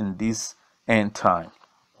Lord in this end time.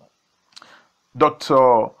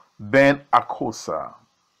 Dr. Ben Akosa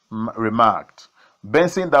remarked,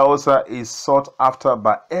 Benson Idahosa is sought after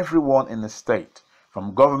by everyone in the state,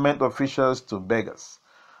 from government officials to beggars.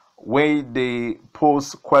 When they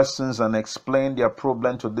pose questions and explain their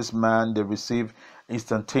problem to this man, they receive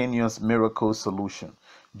instantaneous miracle solution,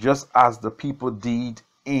 just as the people did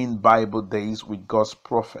in Bible days with God's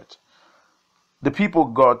prophet. The people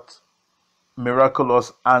got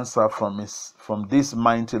miraculous answer from this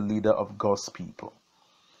mighty leader of God's people,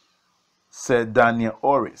 said Daniel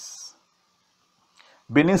Oris.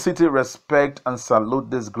 Benin City respect and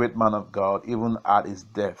salute this great man of God even at his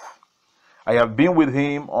death. I have been with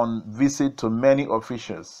him on visit to many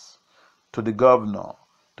officials, to the governor,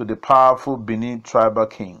 to the powerful Benin tribal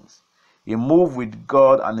kings. He moved with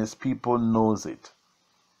God and his people knows it.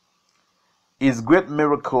 His great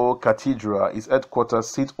miracle cathedral, his headquarters,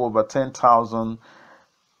 seat over 10,000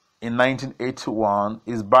 in 1981.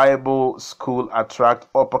 His Bible school attract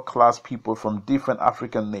upper class people from different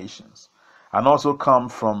African nations and also come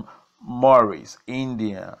from Mauritius,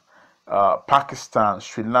 India, Pakistan,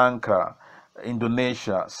 Sri Lanka,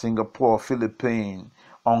 Indonesia, Singapore, Philippines,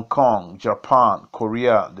 Hong Kong, Japan,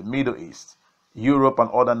 Korea, the Middle East, Europe,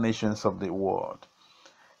 and other nations of the world.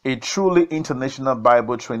 A truly international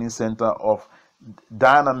Bible training center of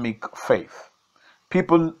dynamic faith.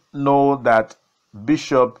 People know that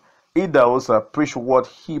Bishop Idahosa preached what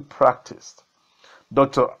he practiced.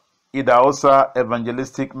 Dr. Idahosa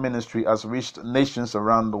evangelistic ministry has reached nations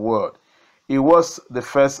around the world. He was the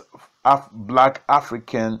first black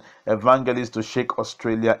African evangelist to shake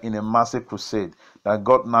Australia in a massive crusade that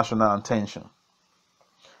got national attention.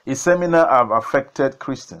 His seminars have affected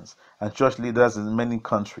Christians and church leaders in many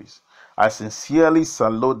countries. I sincerely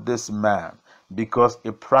salute this man because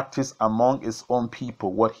he practiced among his own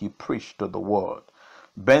people what he preached to the world.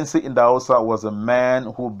 Benson Idahosa was a man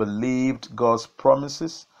who believed God's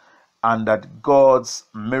promises and that God's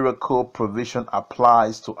miracle provision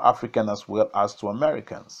applies to Africans as well as to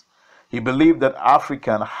Americans. He believed that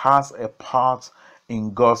African has a part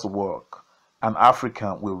in God's work and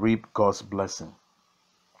African will reap God's blessing.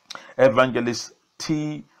 Evangelist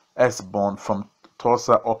T. Esbon from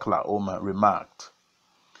Tulsa, Oklahoma remarked,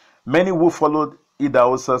 "Many who followed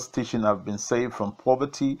Idahosa's teaching have been saved from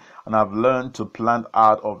poverty and have learned to plant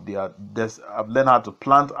out of their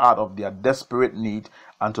desperate need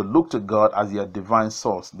and to look to God as their divine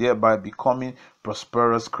source, thereby becoming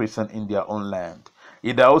prosperous Christians in their own land."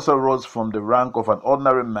 Idahosa rose from the rank of an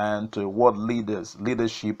ordinary man to a world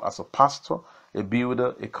leadership as a pastor, a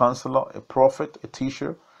builder, a counselor, a prophet, a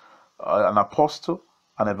teacher, an apostle,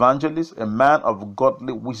 an evangelist, a man of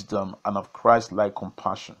godly wisdom and of Christ-like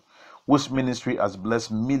compassion, whose ministry has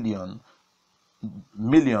blessed millions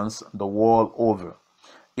the world over.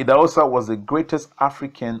 Idahosa was the greatest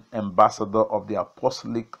African ambassador of the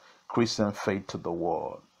apostolic Christian faith to the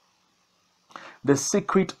world. The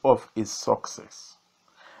secret of his success.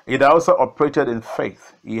 Idahosa operated in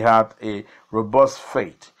faith. He had a robust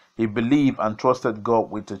faith. He believed and trusted God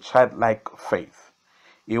with a childlike faith.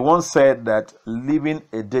 He once said that living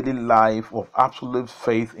a daily life of absolute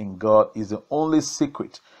faith in God is the only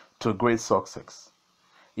secret to great success.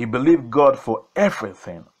 He believed God for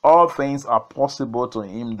everything. All things are possible to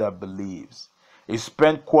him that believes. He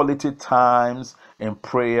spent quality times in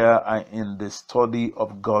prayer and in the study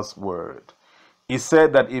of God's word. He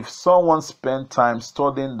said that if someone spent time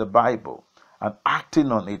studying the Bible and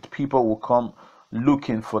acting on it, people will come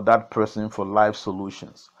looking for that person for life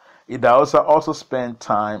solutions. Idahosa also spent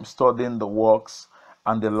time studying the works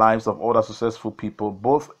and the lives of other successful people,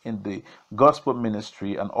 both in the gospel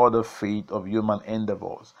ministry and other faith of human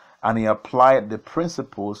endeavors, and he applied the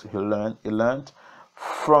principles he learned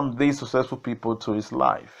from these successful people to his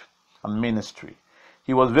life and ministry.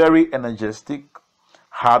 He was very energetic,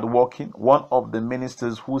 hardworking. One of the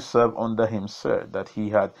ministers who served under him said that he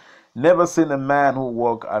had never seen a man who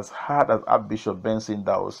worked as hard as Archbishop Benson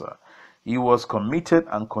Idahosa. He was committed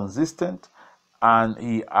and consistent, and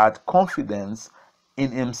he had confidence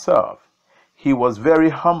in himself. He was very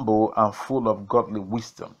humble and full of godly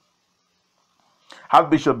wisdom.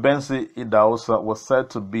 Archbishop Benson Idahosa was said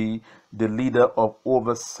to be the leader of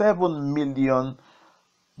over 7 million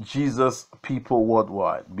Jesus people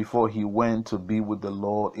worldwide before he went to be with the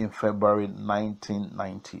Lord in February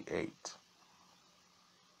 1998.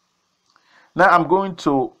 Now I'm going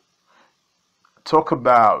to talk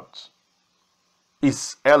about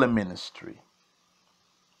his early ministry.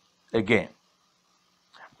 Again,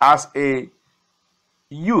 as a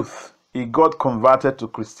youth, he got converted to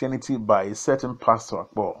Christianity by a certain Pastor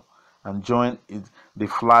Akbar and joined the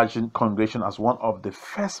fledgling congregation as one of the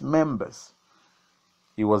first members.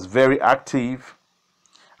 He was very active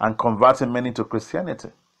and converting many to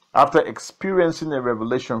Christianity. After experiencing a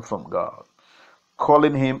revelation from God,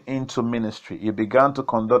 calling him into ministry, he began to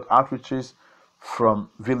conduct outreaches from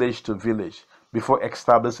village to village before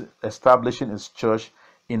establishing his church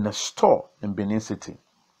in a store in Benin City.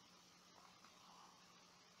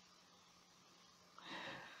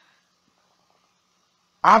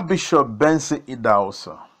 Archbishop Benson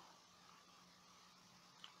Idahosa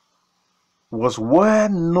was well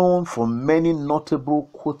known for many notable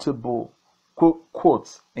quotable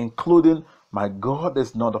quotes, including, "My God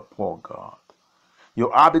is not a poor God.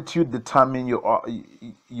 Your attitude determines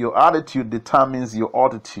your attitude.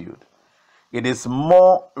 It is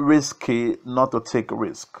more risky not to take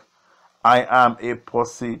risk. I am a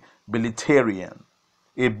possibilitarian.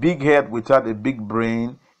 A big head without a big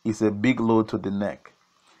brain is a big load to the neck.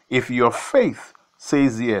 If your faith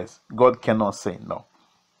says yes, God cannot say no."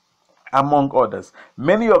 Among others,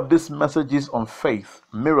 many of these messages on faith,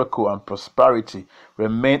 miracle, and prosperity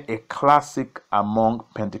remain a classic among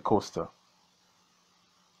Pentecostals.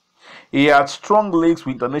 He had strong links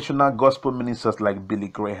with international gospel ministers like Billy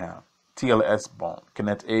Graham, T.L. Esbon,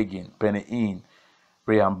 Kenneth Hagin, Penny Hinn,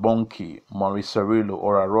 Rayhan Bonke, Maurice Cerullo,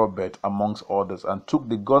 Oral Roberts, amongst others, and took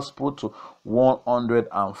the gospel to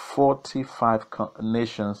 145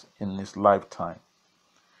 nations in his lifetime.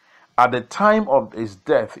 At the time of his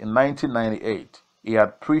death in 1998, he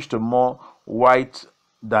had preached to more white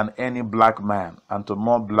than any black man and to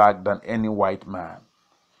more black than any white man.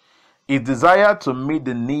 His desire to meet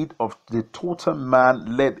the need of the total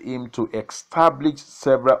man led him to establish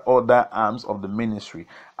several other arms of the ministry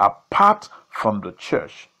apart from the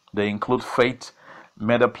church. They include Faith,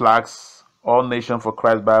 Metaplex, All Nation for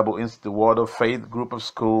Christ Bible Institute, Word of Faith, Group of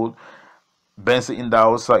School, Benson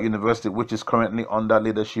Idahosa University, which is currently under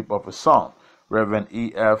leadership of his son, Reverend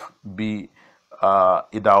E.F.B.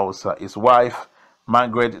 Idahosa. His wife,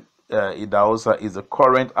 Margaret Idahosa, is the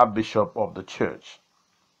current Archbishop of the church.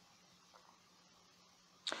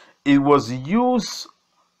 It was used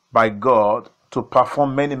by God to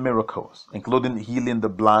perform many miracles, including healing the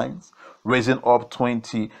blind, raising up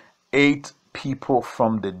 28 people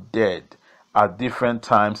from the dead at different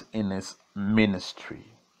times in his ministry.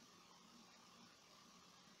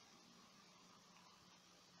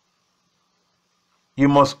 You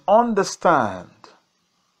must understand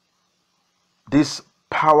this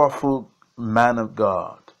powerful man of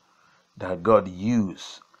God that God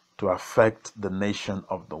used to affect the nation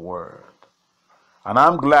of the world. And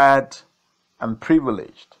I'm glad and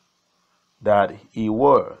privileged that he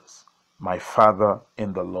was my father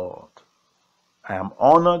in the Lord. I am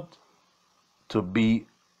honored to be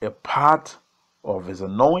a part of his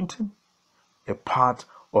anointing, a part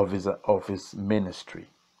of his ministry.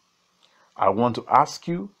 I want to ask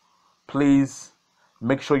you, please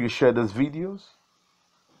make sure you share this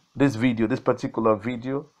particular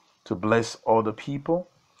video, to bless other people.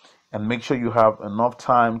 And make sure you have enough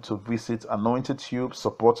time to visit Anointed Tube,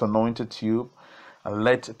 support Anointed Tube, and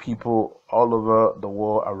let people all over the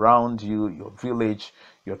world around you, your village,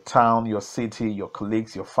 your town, your city, your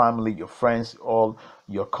colleagues, your family, your friends, all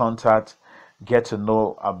your contact, get to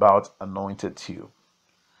know about Anointed Tube.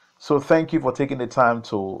 So thank you for taking the time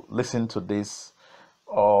to listen to this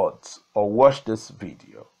or watch this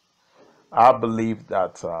video. I believe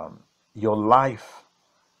that your life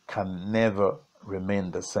can never remain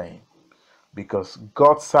the same, because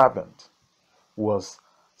God's servant was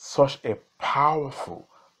such a powerful,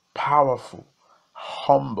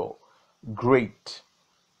 humble, great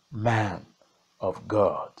man of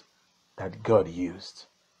God that God used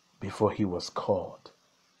before he was called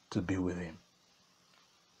to be with him.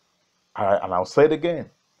 And I'll say it again,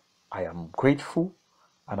 I am grateful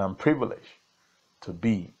and I'm privileged to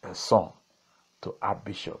be a son to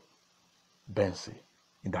Archbishop Benson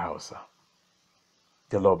Idahosa.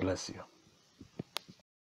 The Lord bless you.